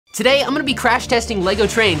Today, I'm gonna be crash testing Lego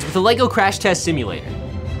trains with a Lego Crash Test Simulator.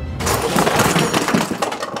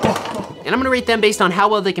 And I'm gonna rate them based on how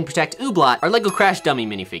well they can protect Ooblot, our Lego Crash Dummy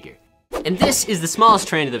minifigure. And this is the smallest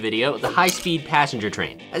train of the video, the high-speed passenger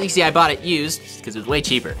train. As you can see, I bought it used, because it was way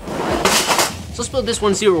cheaper. So let's build this one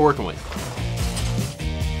and see what we're working with.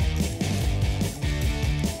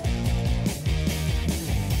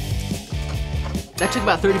 That took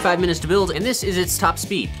about 35 minutes to build, and this is its top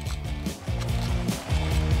speed.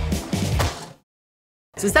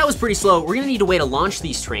 Since that was pretty slow, we're gonna need a way to launch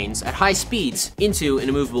these trains at high speeds into an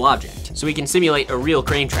immovable object, so we can simulate a real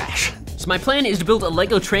crane crash. So my plan is to build a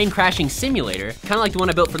Lego train crashing simulator, kind of like the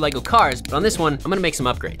one I built for Lego cars, but on this one, I'm gonna make some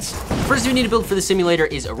upgrades. First thing we need to build for the simulator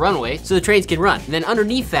is a runway, so the trains can run. And then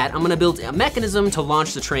underneath that, I'm gonna build a mechanism to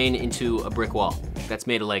launch the train into a brick wall that's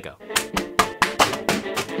made of Lego.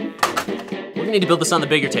 We're gonna need to build this on the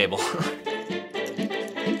bigger table.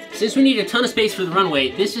 Since we need a ton of space for the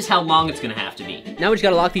runway, this is how long it's gonna have to be. Now we just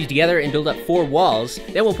gotta lock these together and build up 4 walls.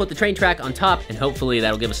 Then we'll put the train track on top, and hopefully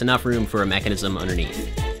that'll give us enough room for a mechanism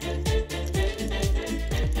underneath.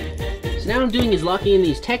 So now what I'm doing is locking in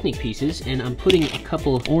these Technic pieces, and I'm putting a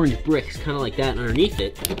couple of orange bricks, kind of like that, underneath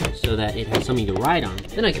it, so that it has something to ride on.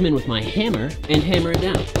 Then I come in with my hammer and hammer it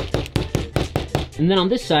down. And then on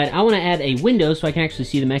this side, I wanna add a window so I can actually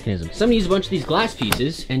see the mechanism. So I'm gonna use a bunch of these glass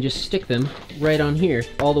pieces and just stick them right on here,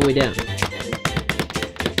 all the way down.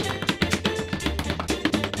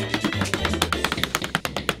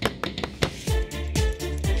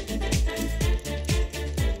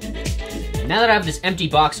 Now that I have this empty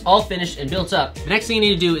box all finished and built up, the next thing I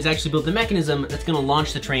need to do is actually build the mechanism that's gonna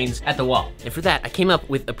launch the trains at the wall. And for that, I came up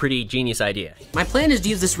with a pretty genius idea. My plan is to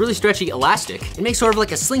use this really stretchy elastic and make sort of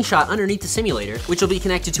like a slingshot underneath the simulator, which will be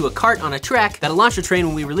connected to a cart on a track that'll launch the train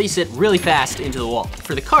when we release it really fast into the wall.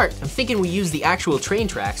 For the cart, I'm thinking we use the actual train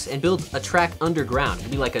tracks and build a track underground.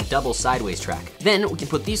 It'll be like a double sideways track. Then we can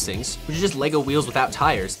put these things, which are just Lego wheels without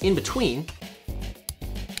tires, in between.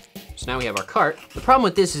 So now we have our cart. The problem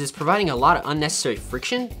with this is it's providing a lot of unnecessary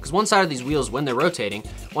friction, because one side of these wheels, when they're rotating,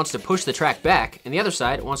 wants to push the track back, and the other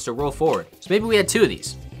side wants to roll forward. So maybe we had 2 of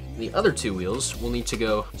these. The other 2 wheels will need to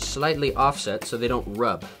go slightly offset so they don't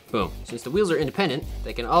rub. Boom. Since the wheels are independent,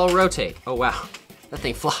 they can all rotate. Oh wow. That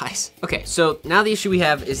thing flies. Okay, so now the issue we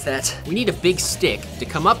have is that we need a big stick to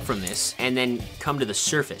come up from this and then come to the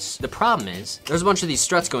surface. The problem is, there's a bunch of these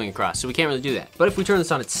struts going across, so we can't really do that. But if we turn this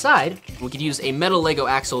on its side, we could use a metal Lego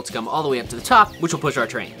axle to come all the way up to the top, which will push our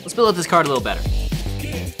train. Let's build up this cart a little better.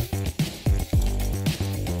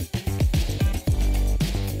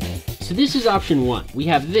 So this is option 1. We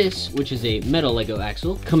have this, which is a metal Lego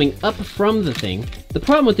axle, coming up from the thing. The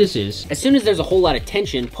problem with this is, as soon as there's a whole lot of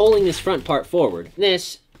tension pulling this front part forward,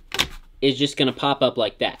 this is just gonna pop up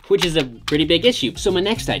like that, which is a pretty big issue. So my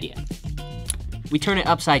next idea, we turn it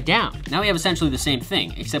upside down. Now we have essentially the same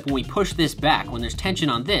thing, except when we push this back, when there's tension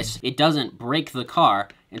on this, it doesn't break the car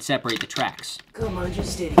and separate the tracks. Come on,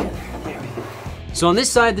 just stay together. There we go. So on this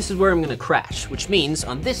side, this is where I'm gonna crash, which means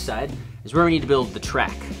on this side is where we need to build the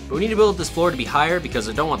track. But we need to build this floor to be higher because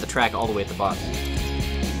I don't want the track all the way at the bottom.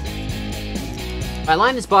 I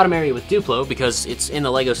lined this bottom area with Duplo because it's in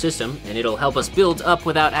the Lego system and it'll help us build up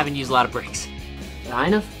without having to use a lot of bricks. Is that high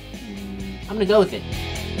enough? I'm gonna go with it.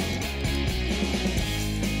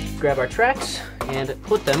 Grab our tracks and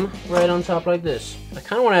put them right on top like this. I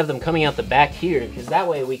kinda wanna have them coming out the back here because that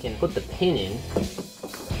way we can put the pin in.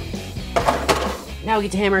 Now we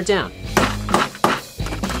get to hammer it down.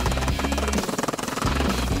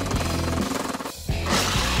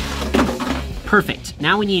 Perfect.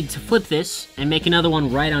 Now we need to flip this and make another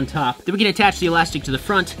one right on top. Then we can attach the elastic to the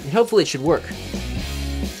front and hopefully it should work.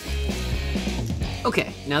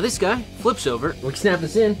 Okay, now this guy flips over. We can snap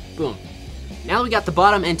this in, boom. Now that we got the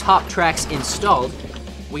bottom and top tracks installed,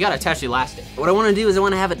 we gotta attach the elastic. What I wanna do is I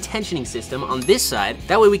wanna have a tensioning system on this side.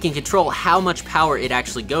 That way we can control how much power it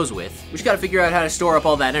actually goes with. We just gotta figure out how to store up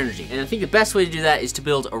all that energy. And I think the best way to do that is to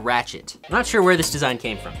build a ratchet. I'm not sure where this design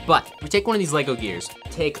came from, but we take one of these Lego gears,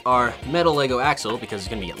 take our metal Lego axle, because there's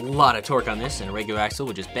gonna be a lot of torque on this, and a regular axle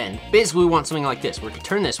would just bend. Basically, we want something like this, where if you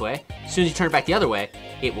turn this way, as soon as you turn it back the other way,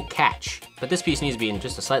 it will catch. But this piece needs to be in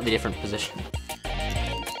just a slightly different position.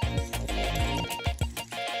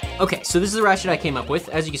 Okay, so this is the ratchet I came up with.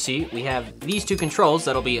 As you can see, we have these 2 controls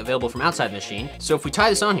that'll be available from outside the machine. So if we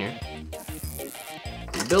tie this on here,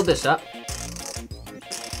 we build this up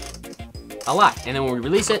a lot, and then when we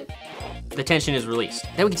release it, the tension is released.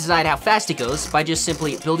 Then we can decide how fast it goes by just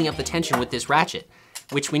simply building up the tension with this ratchet,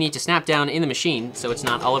 which we need to snap down in the machine so it's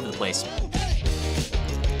not all over the place.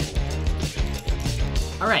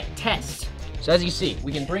 All right, test. So as you see,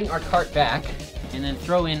 we can bring our cart back and then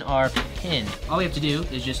throw in our pin. All we have to do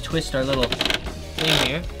is just twist our little thing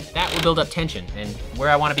here. That will build up tension, and where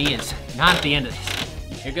I want to be is not at the end of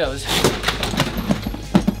this. Here goes.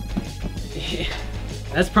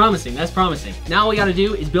 That's promising, that's promising. Now all we gotta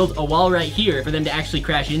do is build a wall right here for them to actually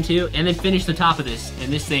crash into, and then finish the top of this,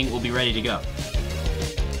 and this thing will be ready to go.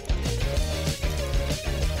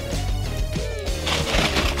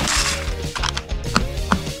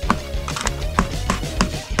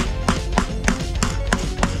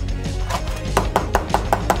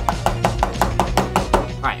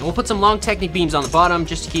 All right, and we'll put some long Technic beams on the bottom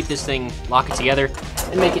just to keep this thing, lock it together,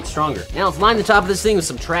 and make it stronger. Now let's line the top of this thing with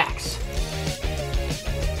some tracks.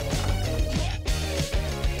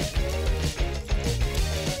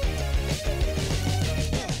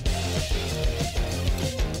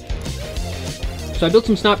 So I built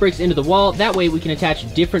some snot brakes into the wall, that way we can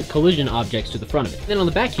attach different collision objects to the front of it. Then on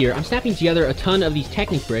the back here, I'm snapping together a ton of these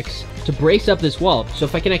Technic bricks to brace up this wall. So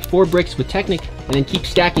if I connect 4 bricks with Technic and then keep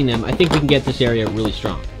stacking them, I think we can get this area really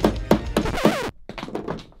strong.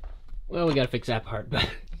 Well, we gotta fix that part, but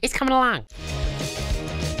it's coming along.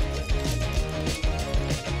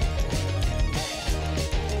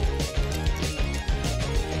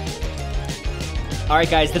 All right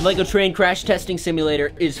guys, the Lego Train Crash Testing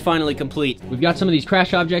Simulator is finally complete. We've got some of these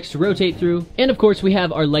crash objects to rotate through, and of course we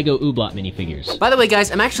have our Lego Ooblot minifigures. By the way guys,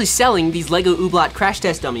 I'm actually selling these Lego Ooblot Crash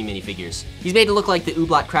Test Dummy minifigures. He's made to look like the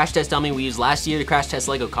Ooblot Crash Test Dummy we used last year to crash test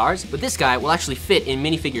Lego cars, but this guy will actually fit in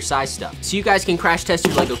minifigure size stuff. So you guys can crash test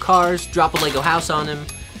your Lego cars, drop a Lego house on him,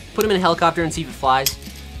 put him in a helicopter and see if it flies.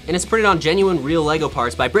 And it's printed on genuine real Lego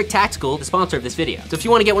parts by Brick Tactical, the sponsor of this video. So if you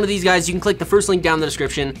want to get one of these guys, you can click the first link down in the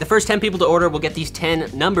description. The first 10 people to order will get these 10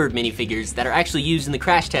 numbered minifigures that are actually used in the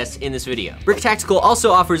crash tests in this video. Brick Tactical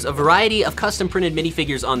also offers a variety of custom printed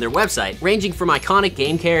minifigures on their website, ranging from iconic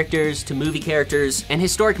game characters to movie characters and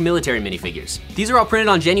historic military minifigures. These are all printed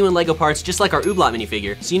on genuine Lego parts, just like our Ooblot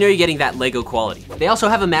minifigure, so you know you're getting that Lego quality. They also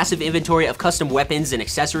have a massive inventory of custom weapons and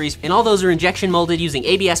accessories, and all those are injection molded using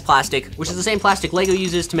ABS plastic, which is the same plastic Lego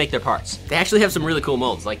uses to make their parts. They actually have some really cool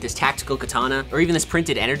molds, like this tactical katana, or even this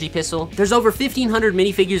printed energy pistol. There's over 1,500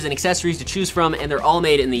 minifigures and accessories to choose from, and they're all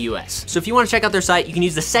made in the US. So if you want to check out their site, you can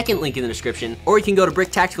use the second link in the description, or you can go to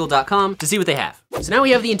bricktactical.com to see what they have. So now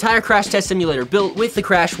we have the entire crash test simulator built with the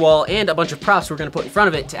crash wall and a bunch of props we're gonna put in front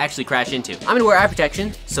of it to actually crash into. I'm gonna wear eye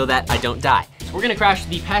protection so that I don't die. So we're gonna crash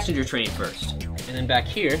the passenger train first. And then back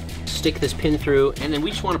here, stick this pin through, and then we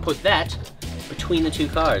just wanna put that between the two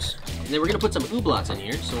cars. And then we're gonna put some Ooblots in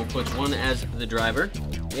here, so we'll put one as the driver.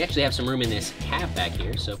 We actually have some room in this cab back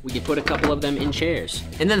here, so we can put a couple of them in chairs.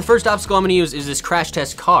 And then the first obstacle I'm gonna use is this crash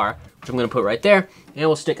test car, which I'm gonna put right there, and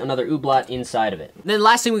we'll stick another Ooblot inside of it. And then the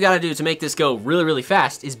last thing we gotta do to make this go really, really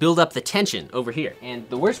fast is build up the tension over here. And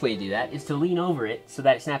the worst way to do that is to lean over it so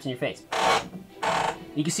that it snaps in your face.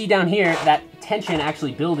 You can see down here that tension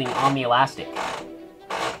actually building on the elastic.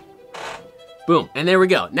 Boom, and there we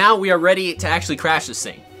go. Now we are ready to actually crash this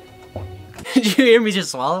thing. Did you hear me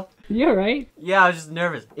just swallow? You all right? Yeah, I was just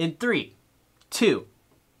nervous. In 3, 2,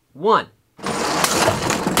 1.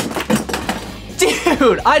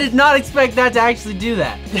 Dude, I did not expect that to actually do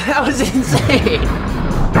that. That was insane.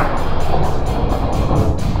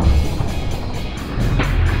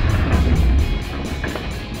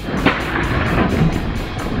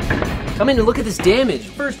 Come in and look at this damage.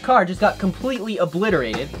 First car just got completely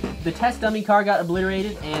obliterated. The test dummy car got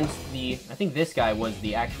obliterated, and I think this guy was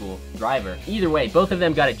the actual driver. Either way, both of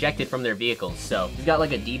them got ejected from their vehicles, so he's got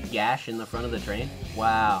like a deep gash in the front of the train.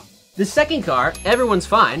 Wow. The second car, everyone's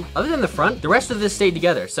fine. Other than the front, the rest of this stayed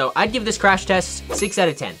together. So I'd give this crash test 6 out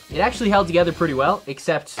of 10. It actually held together pretty well,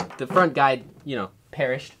 except the front guy, you know,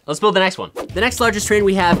 perished. Let's build the next one. The next largest train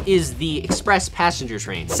we have is the Express passenger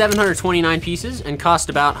train. 729 pieces and cost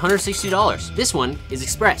about $160. This one is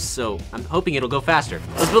Express, so I'm hoping it'll go faster.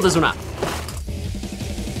 Let's build this one up.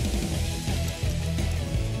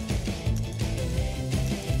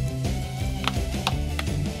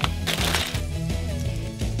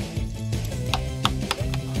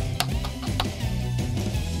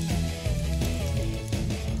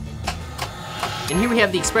 And here we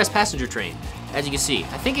have the Express passenger train. As you can see,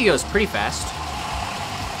 I think it goes pretty fast.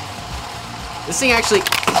 This thing actually...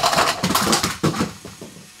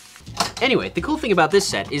 Anyway, the cool thing about this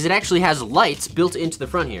set is it actually has lights built into the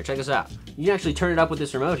front here. Check this out. You can actually turn it up with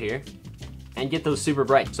this remote here and get those super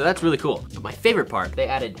bright. So that's really cool. But my favorite part, they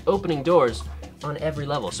added opening doors on every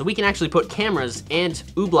level. So we can actually put cameras and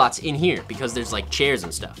Ooblots in here because there's like chairs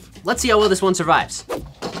and stuff. Let's see how well this one survives.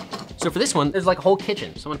 So for this one, there's like a whole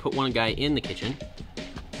kitchen. So I'm gonna put one guy in the kitchen,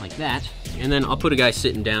 like that. And then I'll put a guy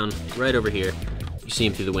sitting down right over here. You see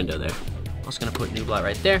him through the window there. I'm also gonna put an Ooblot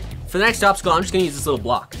right there. For the next obstacle, I'm just gonna use this little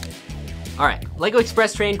block. All right, Lego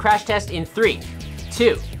Express train crash test in 3,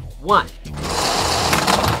 2, 1.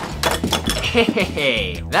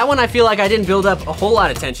 Hey, that one I feel like I didn't build up a whole lot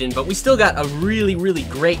of tension, but we still got a really, really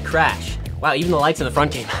great crash. Wow, even the lights in the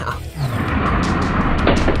front came out.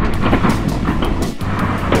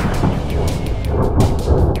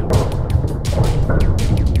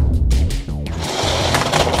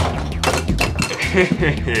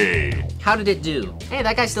 How did it do? Hey,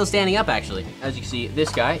 that guy's still standing up actually. As you can see,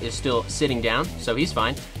 this guy is still sitting down, so he's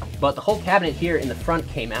fine. But the whole cabinet here in the front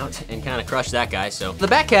came out and kind of crushed that guy, so. The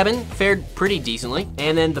back cabin fared pretty decently.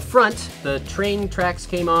 And then the front, the train tracks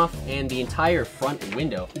came off and the entire front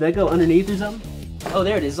window. Did that go underneath or something? Oh,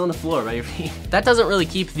 there it is on the floor by your feet. That doesn't really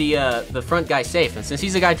keep the front guy safe. And since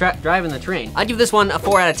he's the guy driving the train, I'd give this one a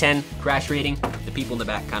 4 out of 10 crash rating. The people in the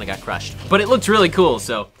back kind of got crushed. But it looked really cool,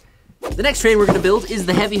 so. The next train we're gonna build is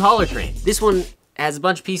the heavy hauler train. This one has a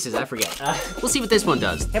bunch of pieces, I forget. We'll see what this one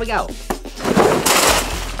does. Here we go.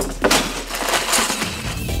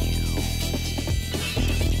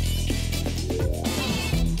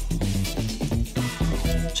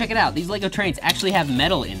 Check it out, these Lego trains actually have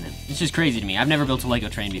metal in them. It's just crazy to me. I've never built a Lego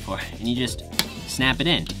train before. And you just snap it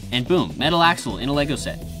in, and boom, metal axle in a Lego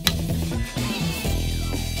set.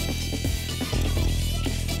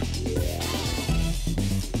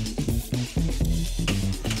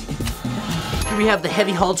 Here we have the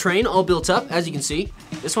heavy haul train all built up, as you can see.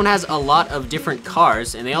 This one has a lot of different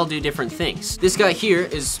cars, and they all do different things. This guy here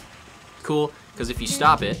is cool, because if you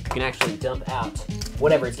stop it, you can actually dump out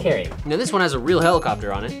whatever it's carrying. Now this one has a real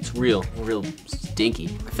helicopter on it. It's real stinky.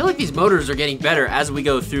 I feel like these motors are getting better as we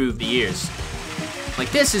go through the years. Like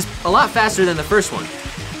this is a lot faster than the first one.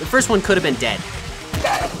 The first one could have been dead.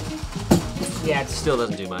 Yeah, it still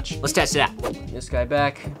doesn't do much. Let's test it out. This guy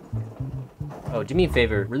back. Oh, do me a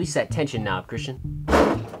favor, release that tension knob, Christian.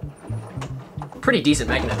 Pretty decent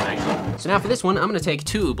mechanism, actually. So now for this one, I'm gonna take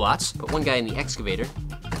 2 Ooblots, put one guy in the excavator.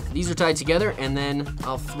 These are tied together, and then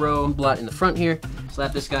I'll throw Ooblot in the front here,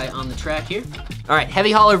 slap this guy on the track here. All right,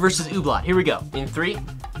 heavy hauler versus Ooblot, here we go. In 3,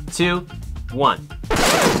 2, 1.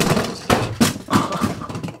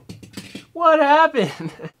 What happened?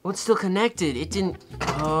 Well, it's still connected, it didn't,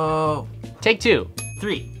 oh. Take 2,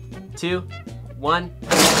 3, 2, 1.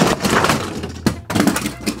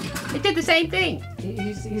 It did the same thing.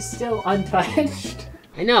 He's still untouched.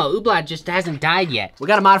 I know, Ooblot just hasn't died yet. We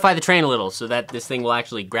gotta modify the train a little so that this thing will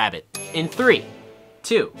actually grab it. In 3,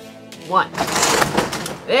 2, 1.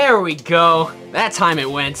 There we go. That time it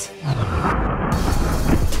went.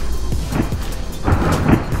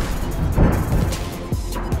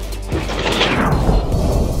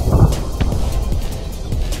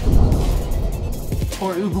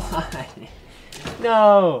 Poor Ooblot.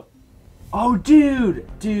 No. Oh, dude,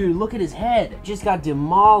 look at his head. Just got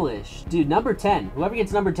demolished. Dude, number 10, whoever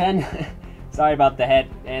gets number 10, sorry about the head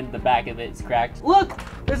and the back of it is cracked. Look,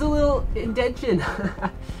 there's a little indentation.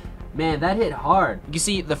 Man, that hit hard. You can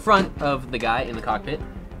see the front of the guy in the cockpit.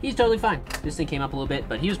 He's totally fine. This thing came up a little bit,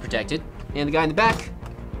 but he was protected. And the guy in the back,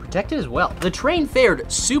 protected as well. The train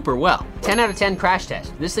fared super well. 10 out of 10 crash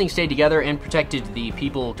test. This thing stayed together and protected the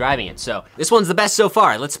people driving it. So this one's the best so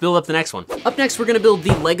far. Let's build up the next one. Up next, we're gonna build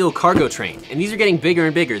the Lego cargo train. And these are getting bigger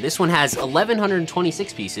and bigger. This one has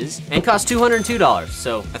 1,126 pieces and costs $202.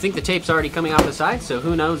 So I think the tape's already coming off the side, so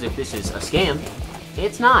who knows if this is a scam.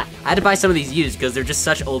 It's not. I had to buy some of these used because they're just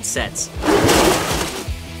such old sets.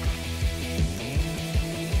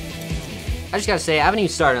 I just gotta say, I haven't even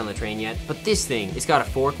started on the train yet, but this thing, it's got a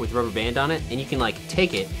fork with rubber band on it, and you can like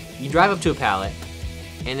take it, you drive up to a pallet,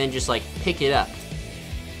 and then just like pick it up,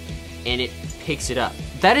 and it picks it up.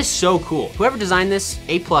 That is so cool. Whoever designed this,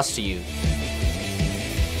 A+ to you.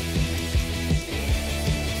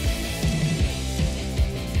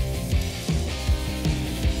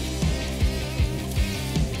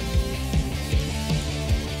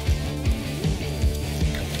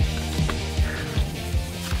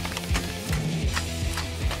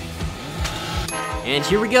 And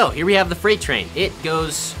here we go. Here we have the freight train. It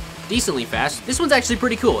goes decently fast. This one's actually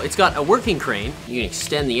pretty cool. It's got a working crane. You can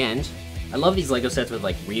extend the end. I love these Lego sets with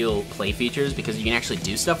like real play features because you can actually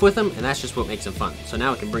do stuff with them, and that's just what makes them fun. So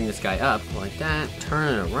now I can bring this guy up like that,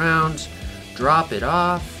 turn it around, drop it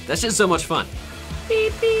off. That's just so much fun.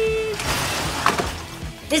 Beep, beep.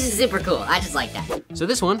 This is super cool. I just like that. So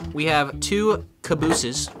this one, we have 2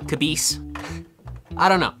 caboose. I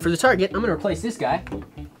don't know. For the target, I'm gonna replace this guy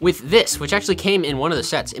with this, which actually came in one of the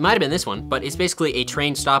sets. It might have been this one, but it's basically a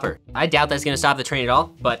train stopper. I doubt that's gonna stop the train at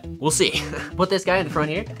all, but we'll see. Put this guy in the front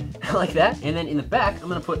here, like that. And then in the back, I'm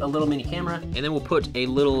gonna put a little mini camera, and then we'll put a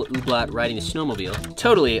little ooblat riding a snowmobile.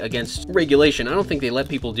 Totally against regulation. I don't think they let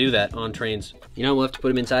people do that on trains. You know, we'll have to put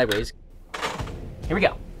them in sideways. Here we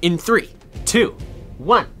go. In 3, 2,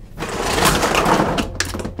 1.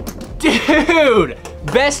 Dude!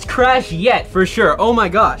 Best crash yet, for sure. Oh my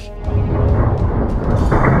gosh.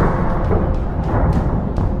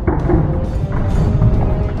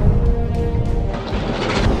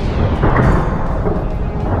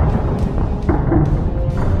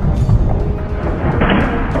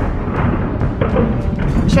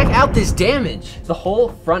 Check out this damage. The whole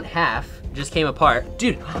front half just came apart.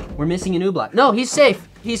 Dude, we're missing an ooblat. No, he's safe.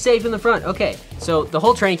 He's safe in the front. Okay, so the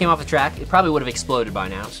whole train came off the track. It probably would have exploded by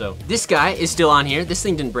now. So this guy is still on here. This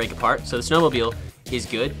thing didn't break apart, so the snowmobile is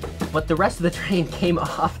good. But the rest of the train came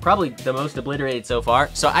off, probably the most obliterated so far.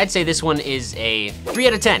 So I'd say this one is a 3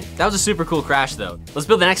 out of 10. That was a super cool crash though. Let's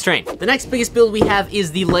build the next train. The next biggest build we have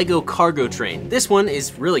is the Lego cargo train. This one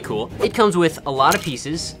is really cool. It comes with a lot of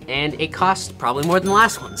pieces and it costs probably more than the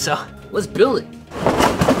last one. So let's build it.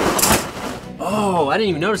 Oh, I didn't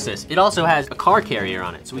even notice this. It also has a car carrier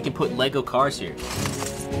on it, so we can put Lego cars here.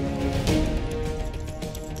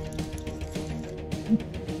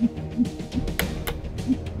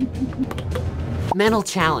 Mental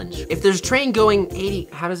challenge. If there's a train going 80,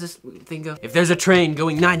 how does this thing go? If there's a train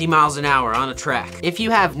going 90 miles an hour on a track, if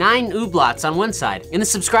you have 9 ooblats on one side and the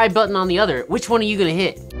subscribe button on the other, which one are you gonna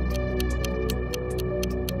hit?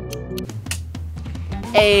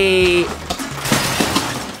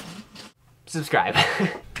 Subscribe.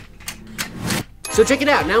 So check it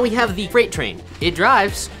out, now we have the freight train. It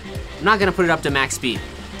drives. I'm not gonna put it up to max speed.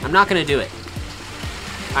 I'm not gonna do it.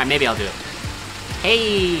 All right, maybe I'll do it.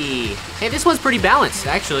 Hey, this one's pretty balanced,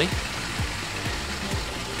 actually.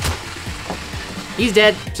 He's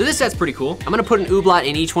dead. So this set's pretty cool. I'm gonna put an ooblat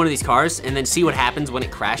in each one of these cars and then see what happens when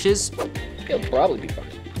it crashes. It'll probably be fine.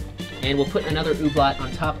 And we'll put another ooblat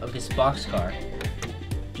on top of this box car,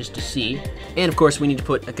 just to see. And of course, we need to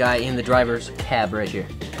put a guy in the driver's cab right here.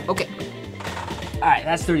 Okay. All right,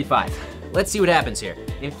 that's 35. Let's see what happens here.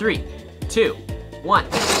 In 3, 2, 1.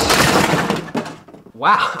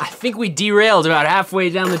 Wow, I think we derailed about halfway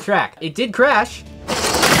down the track. It did crash.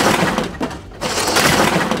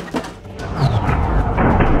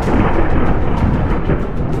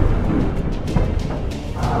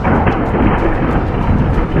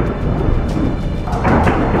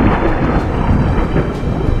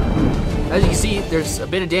 As you can see, there's a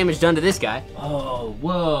bit of damage done to this guy. Oh,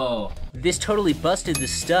 whoa. This totally busted the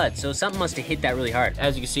stud, so something must have hit that really hard.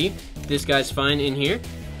 As you can see, this guy's fine in here.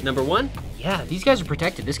 Number 1, yeah, these guys are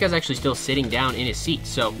protected. This guy's actually still sitting down in his seat.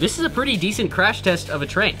 So this is a pretty decent crash test of a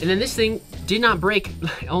train. And then this thing did not break,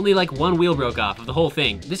 only like 1 wheel broke off of the whole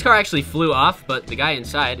thing. This car actually flew off, but the guy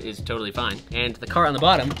inside is totally fine. And the car on the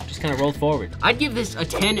bottom just kind of rolled forward. I'd give this a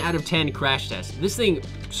 10 out of 10 crash test. This thing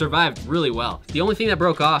survived really well. The only thing that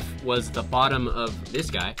broke off was the bottom of this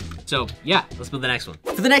guy. So yeah, let's build the next one.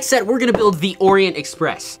 For the next set, we're gonna build the Orient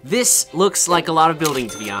Express. This looks like a lot of building,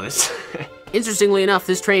 to be honest. Interestingly enough,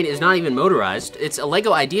 this train is not even motorized. It's a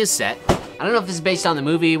Lego Ideas set. I don't know if this is based on the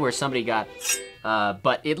movie where somebody got,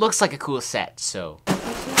 but it looks like a cool set, so.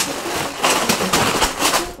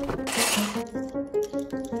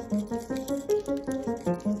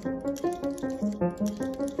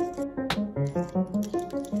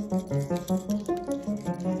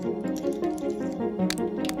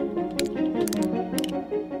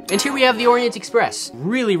 And here we have the Orient Express.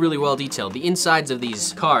 Really, really well detailed. The insides of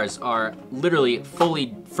these cars are literally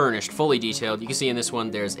fully furnished, fully detailed. You can see in this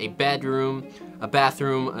one, there's a bedroom, a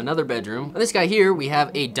bathroom, another bedroom. On this guy here, we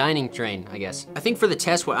have a dining train, I guess. I think for the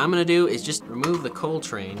test, what I'm gonna do is just remove the coal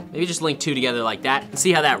train. Maybe just link 2 together like that and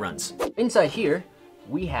see how that runs. Inside here,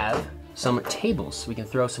 we have some tables. We can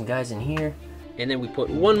throw some guys in here. And then we put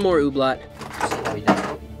 1 more ooblat.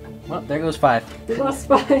 Well, there goes 5. We lost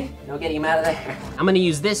 5. No getting him out of there. I'm gonna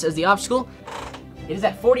use this as the obstacle. It is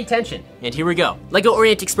at 40 tension. And here we go. Lego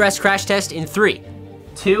Orient Express crash test in 3,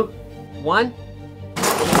 2, 1.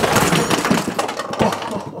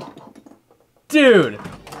 Dude,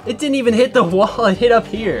 it didn't even hit the wall, it hit up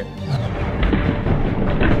here.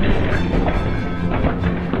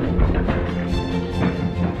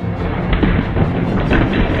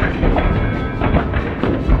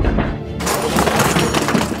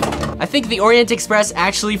 I think the Orient Express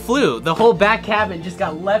actually flew. The whole back cabin just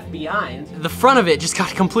got left behind. The front of it just got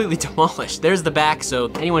completely demolished. There's the back,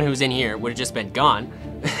 so anyone who's in here would have just been gone.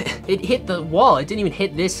 It hit the wall. It didn't even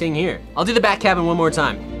hit this thing here. I'll do the back cabin one more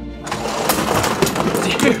time.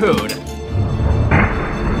 Dude, code.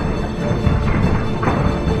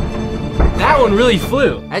 That one really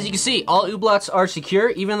flew. As you can see, all U-blocks are secure,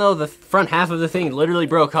 even though the front half of the thing literally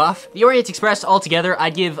broke off. The Orient Express altogether,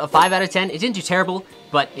 I'd give a 5 out of 10. It didn't do terrible,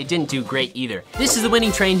 but it didn't do great either. This is the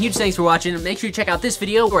winning train. Huge thanks for watching. Make sure you check out this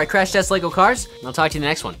video where I crash test Lego cars, and I'll talk to you in the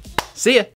next one. See ya.